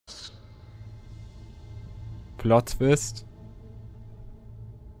Plot-Twist.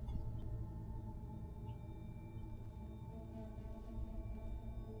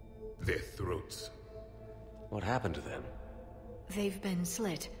 Their throats. What happened to them? They've been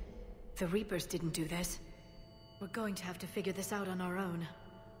slit. The Reapers didn't do this. We're going to have to figure this out on our own.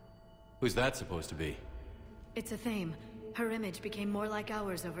 Who's that supposed to be? It's a theme. Her image became more like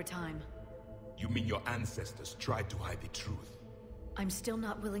ours over time. You mean your ancestors tried to hide the truth? I'm still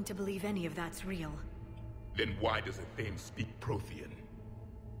not willing to believe any of that's real. Then why does a theme speak Prothean?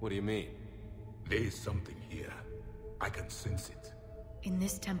 What do you mean? There is something here. I can sense it. In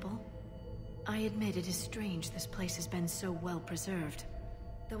this temple? I admit it is strange this place has been so well preserved.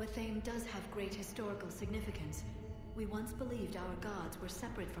 Though a theme does have great historical significance, we once believed our gods were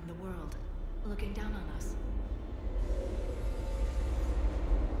separate from the world, looking down on us.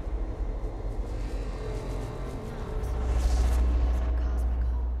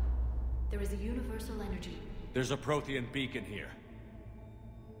 There is a universal energy. There's a Prothean beacon here.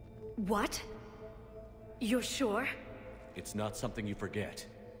 What? You're sure? It's not something you forget.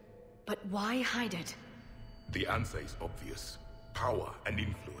 But why hide it? The answer is obvious. Power and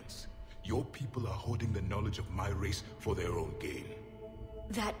influence. Your people are holding the knowledge of my race for their own gain.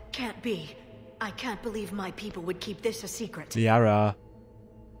 That can't be. I can't believe my people would keep this a secret. Yara.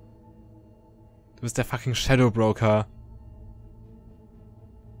 Du bist der fucking Shadow Broker.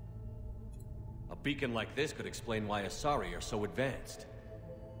 A beacon like this could explain why Asari are so advanced.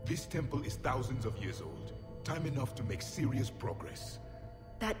 This temple is thousands of years old. Time enough to make serious progress.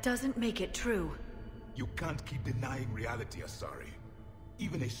 That doesn't make it true. You can't keep denying reality, Asari.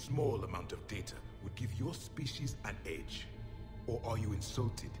 Even a small amount of data would give your species an edge. Or are you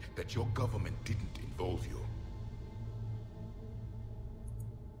insulted that your government didn't involve you?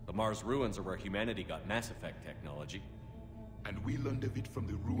 The Mars ruins are where humanity got Mass Effect technology. And we learned of it from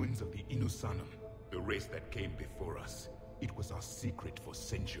the ruins of the Inusanum, the race that came before us. It was our secret for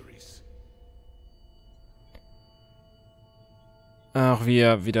centuries. Ach,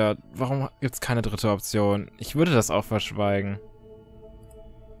 wir wieder. Warum gibt's keine dritte Option? Ich würde das auch verschweigen.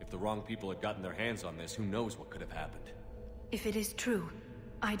 If the wrong people had gotten their hands on this, who knows what could have happened? If it is true,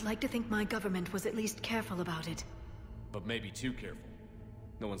 I'd like to think my government was at least careful about it. But maybe too careful.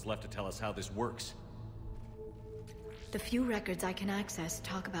 No one's left to tell us how this works. The few records I can access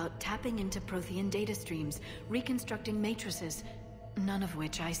talk about tapping into Prothean data streams, reconstructing matrices, none of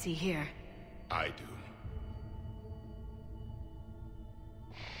which I see here. I do.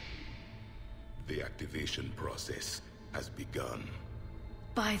 The activation process has begun.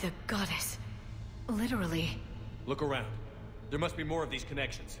 By the goddess. Literally. Look around. There must be more of these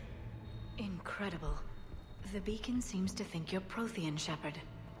connections. Incredible. The beacon seems to think you're Prothean, Shepard.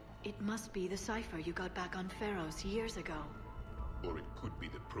 It must be the cipher you got back on Pharaohs years ago. Or it could be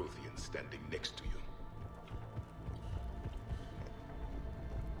the Prothean standing next to you.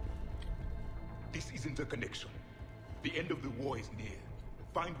 This isn't a connection. The end of the war is near.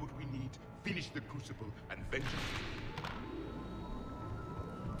 Find what we need, finish the Crucible, and vengeance.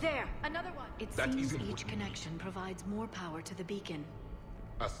 There! Another one! It That seems isn't what each we connection provides more power to the beacon.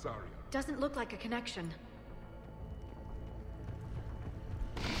 Asaria. Doesn't look like a connection.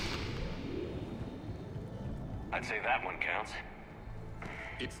 I'd say that one counts.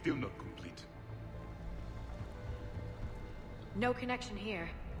 It's still not complete. No connection here.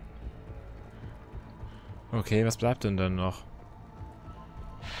 Okay, was bleibt denn dann noch?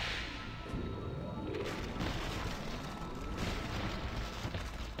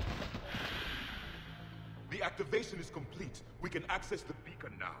 The activation is complete. We can access the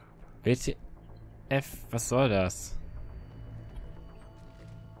beacon now. WTF, was soll das?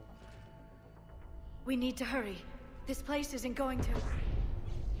 We need to hurry. This place isn't going to...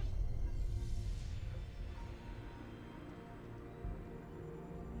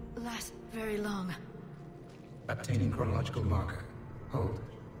 last very long. Obtaining chronological marker. Hold.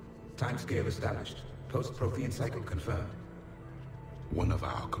 Timescale established. Post-Prothean cycle confirmed. One of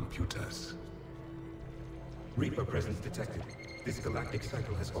our computers. Reaper presence detected. This galactic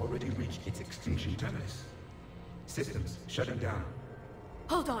cycle has already reached its extinction terminus. Systems shutting down.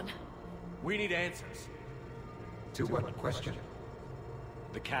 Hold on. We need answers. To what question?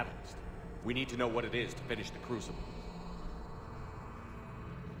 The catalyst. We need to know what it is to finish the Crucible.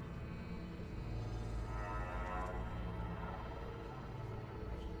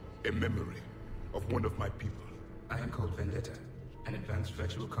 A memory of one of my people. I am called Vendetta, an advanced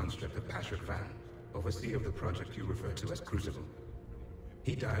virtual construct of Patrick Van, overseer of the project you refer to as Crucible.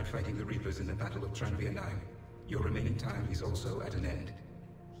 He died fighting the Reapers in the Battle of Tranvia 9. Your remaining time is also at an end.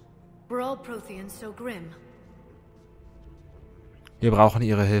 Were all Protheans so grim? Wir brauchen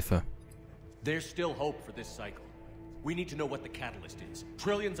ihre Hilfe. There's still hope for this cycle. We need to know what the catalyst is.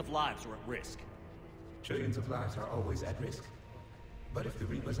 Trillions of lives are at risk. Trillions of lives are always at risk. But if the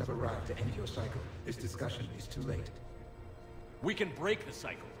Reapers have arrived to end your cycle, this discussion is too late. We can break the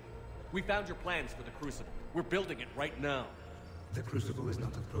cycle. We found your plans for the Crucible. We're building it right now. The Crucible is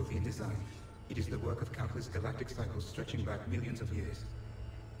not of Prothean design. It is the work of countless galactic cycles stretching back millions of years.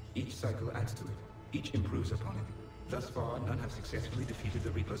 Each cycle adds to it. Each improves upon it. Thus far, none have successfully defeated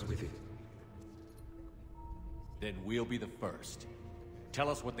the Reapers with it. Then we'll be the first. Tell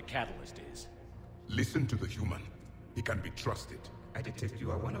us what the catalyst is. Listen to the human. He can be trusted. I detect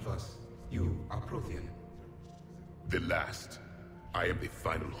you are one of us. You are Prothean. The last. I am the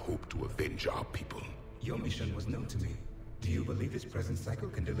final hope to avenge our people. Your mission was known to me. Do you believe this present cycle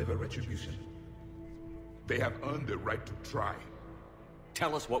can deliver retribution? They have earned the right to try.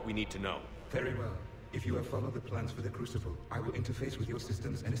 Tell us what we need to know. Very well. If you have followed the plans for the Crucible, I will interface with your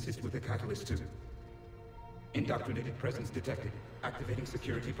systems and assist with the catalyst too. Indoctrinated presence detected. Activating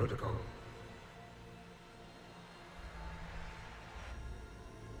security protocol.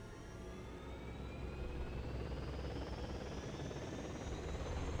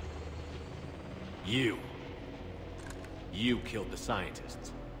 You killed the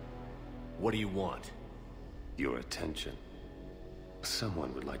scientists. What do you want? Your attention.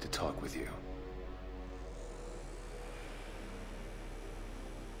 Someone would like to talk with you.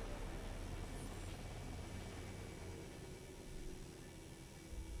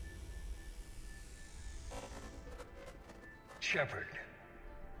 Shepard.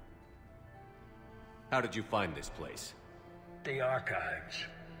 How did you find this place? The archives.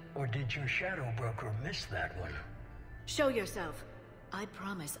 Or did your shadow broker miss that one? Show yourself. I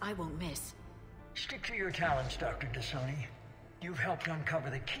promise I won't miss. Stick to your talents, Dr. Dasani. You've helped uncover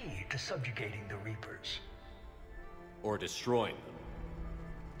the key to subjugating the Reapers. Or destroying them?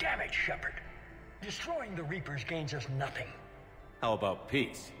 Damn it, Shepard. Destroying the Reapers gains us nothing. How about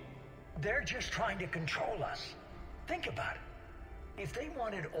peace? They're just trying to control us. Think about it. If they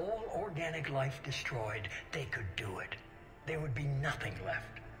wanted all organic life destroyed, they could do it. There would be nothing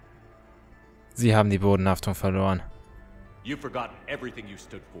left. Sie haben die Bodenhaftung verloren. You've forgotten everything you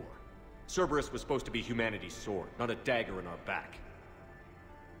stood for. Cerberus was supposed to be humanity's sword, not a dagger in our back.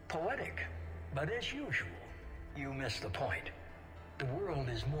 Poetic, but as usual, you miss the point. The world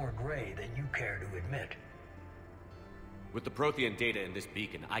is more gray than you care to admit. With the Prothean data in this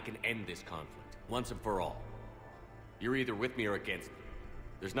beacon, I can end this conflict, once and for all. You're either with me or against me.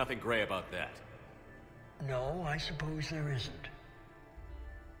 There's nothing gray about that. No, I suppose there isn't.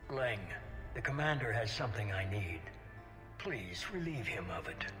 Leng, the commander has something I need. Please relieve him of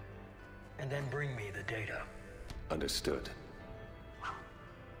it. And then bring me the data. Understood.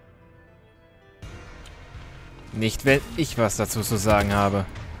 Nicht, wenn ich was dazu zu sagen habe.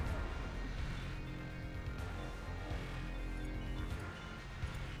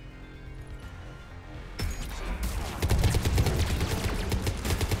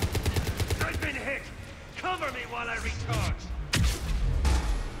 I've been hit! Cover me while I recharge!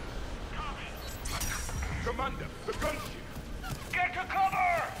 Commander, the gunship! Get to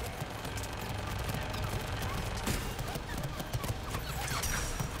cover!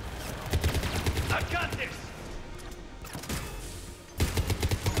 I've got this!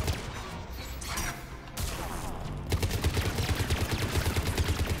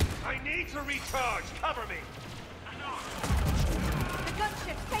 I need to recharge! Cover me! The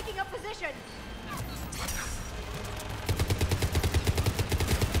gunship's taking up position!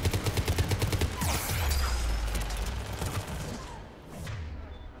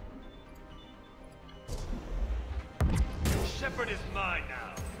 Shepard is mine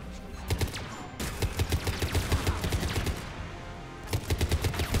now.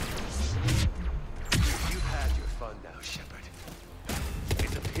 You've had your fun now, Shepard.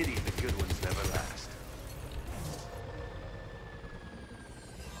 It's a pity the good ones never last.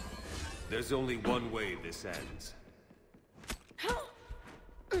 There's only one way this ends.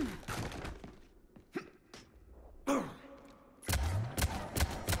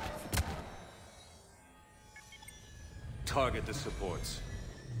 Target the supports.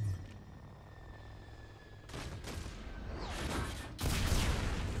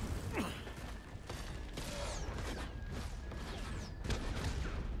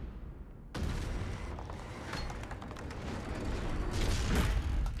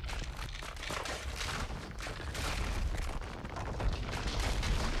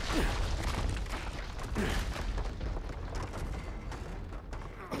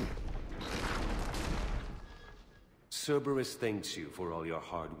 Cerberus thanks you for all your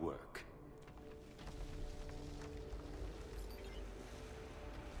hard work.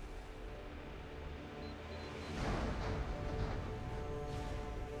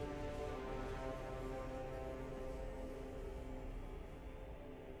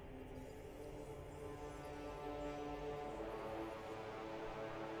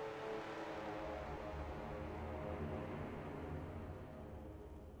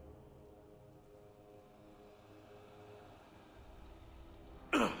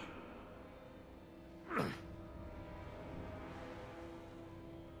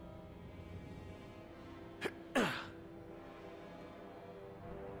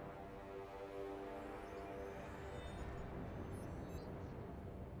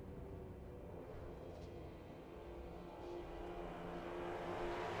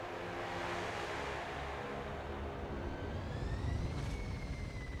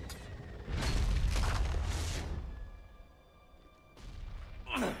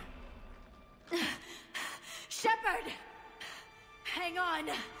 Shepard! Hang on!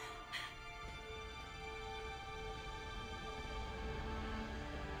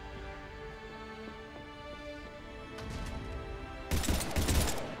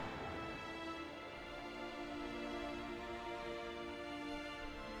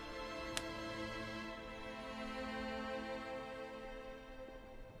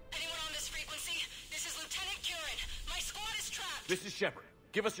 This is Shepard.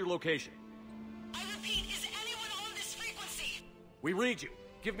 Give us your location. I repeat, is anyone on this frequency? We read you.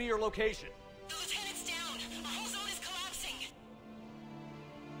 Give me your location. The lieutenant's down. Our whole zone is collapsing.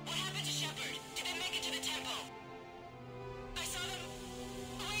 What happened to Shepard? Did they make it to the temple? I saw them.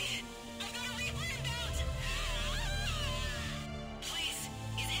 Wait, I've got a Reaper inbound. Please,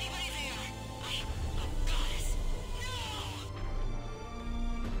 is anybody there? Oh, goddess. No!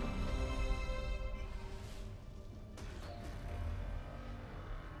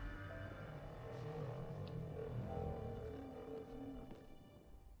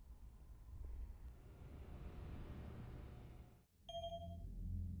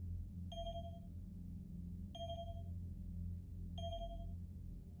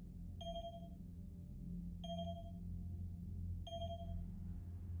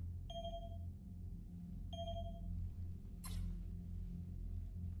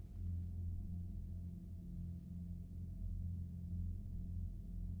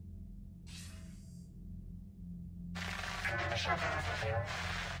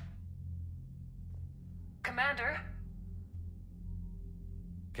 Commander?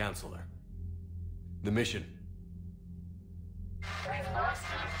 Counselor. The mission. We've lost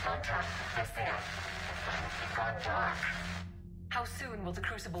contact with the field. It's gone dark. How soon will the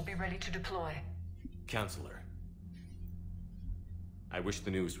Crucible be ready to deploy? Counselor. I wish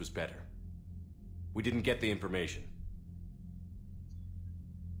the news was better. We didn't get the information.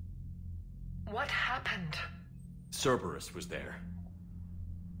 What happened? Cerberus was there.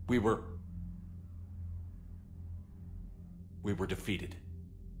 We were defeated.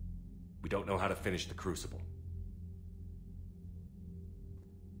 We don't know how to finish the Crucible.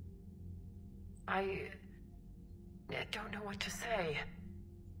 I don't know what to say.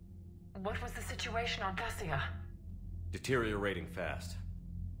 What was the situation on Thessia? Deteriorating fast.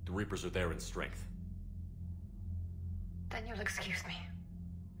 The Reapers are there in strength. Then you'll excuse me.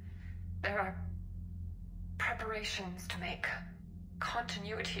 There are preparations to make,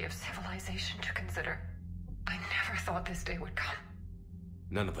 continuity of civilization to consider. I never thought this day would come.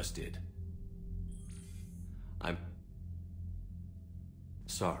 None of us did. I'm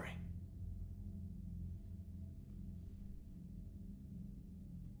sorry.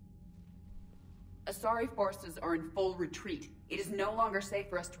 Asari forces are in full retreat. It is no longer safe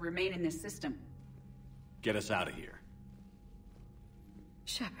for us to remain in this system. Get us out of here.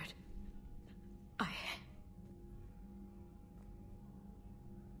 Shepard.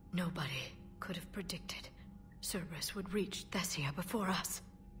 Nobody could have predicted Cerberus would reach Thessia before us.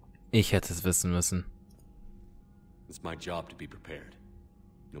 Ich hätte es wissen müssen. It's my job to be prepared,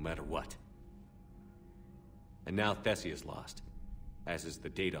 no matter what. And now Thessia is lost, as is the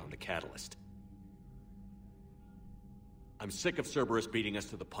data on the catalyst. I'm sick of Cerberus beating us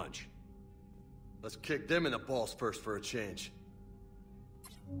to the punch. Let's kick them in the balls first for a change.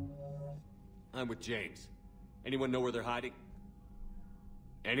 I'm with James. Anyone know where they're hiding?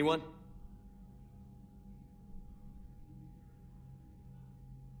 Anyone?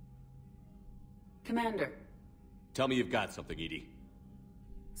 Commander. Tell me you've got something, Edie.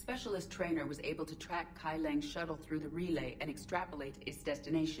 Specialist Trainer was able to track Kai Lang's shuttle through the relay and extrapolate its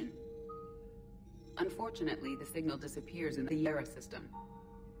destination. Unfortunately, the signal disappears in the Erde system.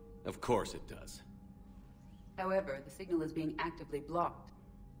 Of course it does. However, the signal is being actively blocked.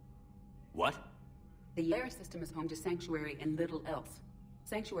 What? The Erde system is home to Sanctuary and little else.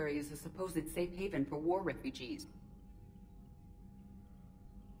 Sanctuary is a supposed safe haven for war refugees.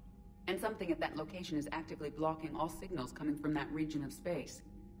 And something at that location is actively blocking all signals coming from that region of space.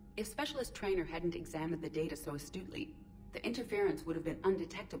 If Specialist Trainer hadn't examined the data so astutely, the interference would have been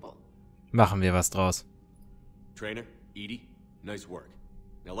undetectable. Machen wir was draus. Trainer, Edie, nice work.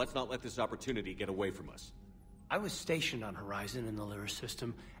 Now let's not let this opportunity get away from us. I was stationed on Horizon in the Lyra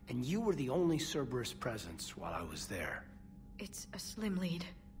system, and you were the only Cerberus presence while I was there. It's a slim lead.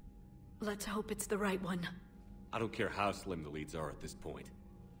 Let's hope it's the right one. I don't care how slim the leads are at this point.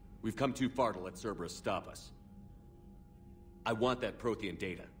 We've come too far to let Cerberus stop us. I want that Prothean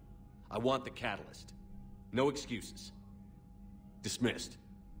data. I want the catalyst. No excuses. Dismissed.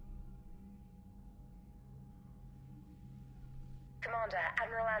 Commander,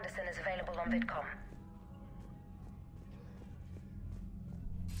 Admiral Anderson is available on VidCom.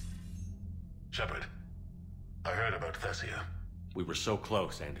 Shepard, I heard about Thessia. We were so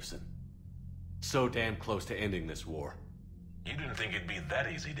close, Anderson. So damn close to ending this war. You didn't think it'd be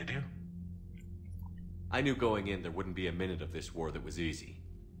that easy, did you? I knew going in there wouldn't be a minute of this war that was easy.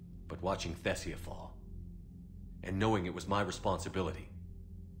 But watching Thessia fall, and knowing it was my responsibility.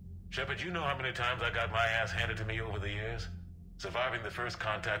 Shepard, you know how many times I got my ass handed to me over the years? Surviving the first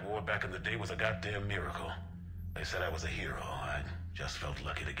contact war back in the day was a goddamn miracle. They said I was a hero. I just felt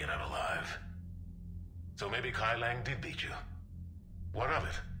lucky to get out alive. So maybe Kai Lang did beat you. What of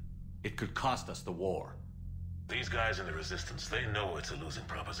it? It could cost us the war. These guys in the Resistance, they know it's a losing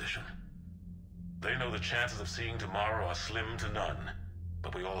proposition. They know the chances of seeing tomorrow are slim to none.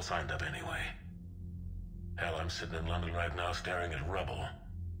 But we all signed up anyway. Hell, I'm sitting in London right now staring at rubble.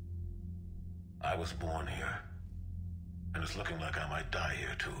 I was born here. And it's looking like I might die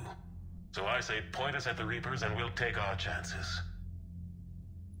here too. So I say point us at the Reapers and we'll take our chances.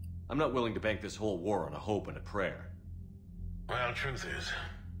 I'm not willing to bank this whole war on a hope and a prayer. Well, truth is,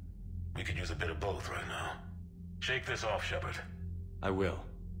 we could use a bit of both right now. Shake this off, Shepard. I will.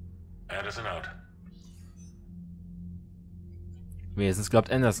 Anderson out. Wenigstens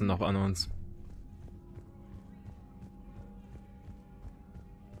glaubt Anderson noch an uns.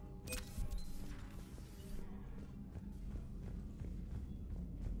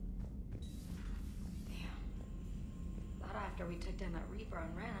 That after we took down that Reaper on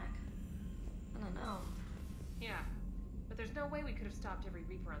Rannoch. I don't know. Yeah, but there's no way we could have stopped every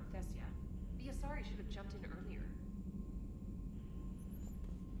Reaper on Thessia. The Asari should have jumped in earlier.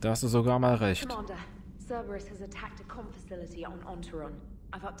 Da hast du sogar mal recht. Commander, Cerberus has attacked a comm facility on Unteron.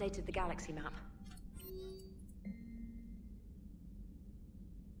 I've updated the galaxy map.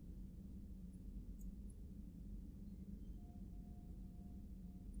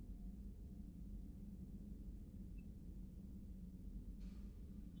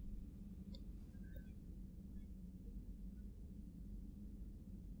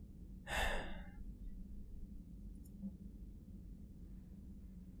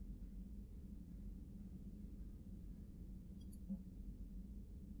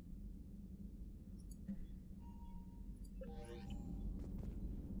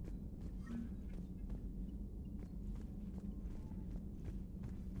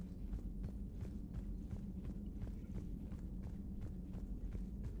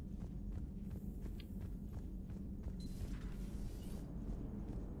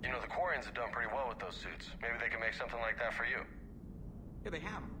 You know, the Quarians have done pretty well with those suits. Maybe they can make something like that for you. Yeah, they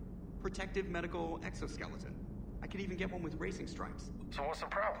have. Protective medical exoskeleton. I could even get one with racing stripes. So what's the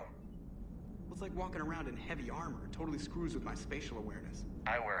problem? Well, it's like walking around in heavy armor. It totally screws with my spatial awareness.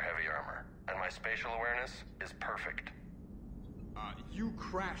 I wear heavy armor, and my spatial awareness is perfect. You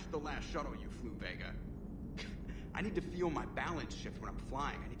crashed the last shuttle you flew, Vega. I need to feel my balance shift when I'm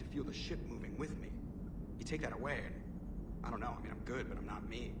flying. I need to feel the ship moving with me. You take that away, and I don't know. I mean, I'm good, but I'm not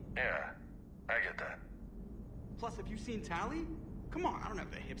me. Yeah, I get that. Plus, have you seen Tally? Come on, I don't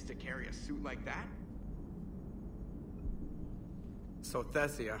have the hips to carry a suit like that. So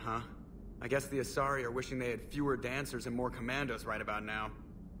Thessia, huh? I guess the Asari are wishing they had fewer dancers and more commandos right about now.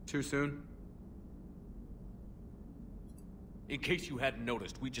 Too soon? In case you hadn't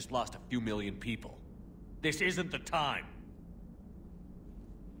noticed, we just lost a few million people. This isn't the time.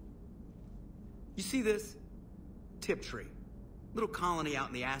 You see this? Tiptree. Little colony out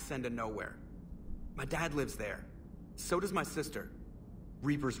in the ass end of nowhere. My dad lives there. So does my sister.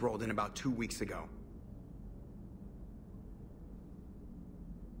 Reapers rolled in about 2 weeks ago.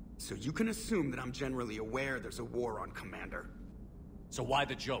 So you can assume that I'm generally aware there's a war on, Commander. So why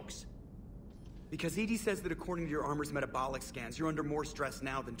the jokes? Because EDI says that according to your armor's metabolic scans, you're under more stress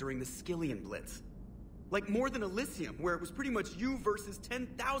now than during the Skillian Blitz. Like more than Elysium, where it was pretty much you versus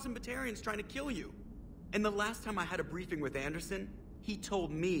 10,000 Batarians trying to kill you. And the last time I had a briefing with Anderson, he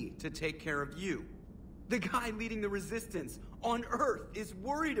told me to take care of you. The guy leading the resistance on Earth is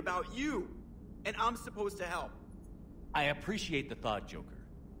worried about you. And I'm supposed to help. I appreciate the thought, Joker.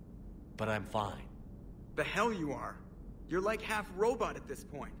 But I'm fine. The hell you are. You're like half robot at this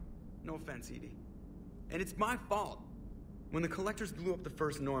point. No offense, EDI. And it's my fault. When the Collectors blew up the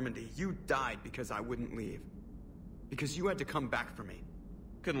first Normandy, you died because I wouldn't leave. Because you had to come back for me.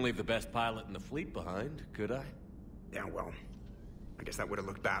 Couldn't leave the best pilot in the fleet behind, could I? Yeah, well, I guess that would have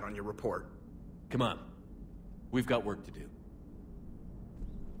looked bad on your report. Come on. We've got work to do.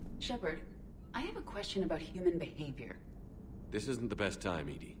 Shepard, I have a question about human behavior. This isn't the best time,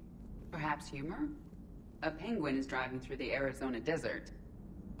 EDI. Perhaps humor? A penguin is driving through the Arizona desert.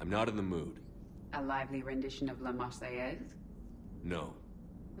 I'm not in the mood. A lively rendition of La Marseillaise? No.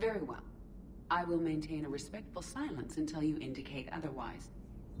 Very well. I will maintain a respectful silence until you indicate otherwise.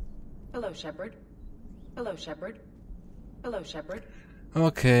 Hello, Shepard. Hello, Shepard. Hello, Shepard.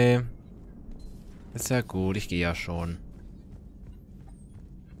 Okay. Ist ja gut, ich gehe ja schon.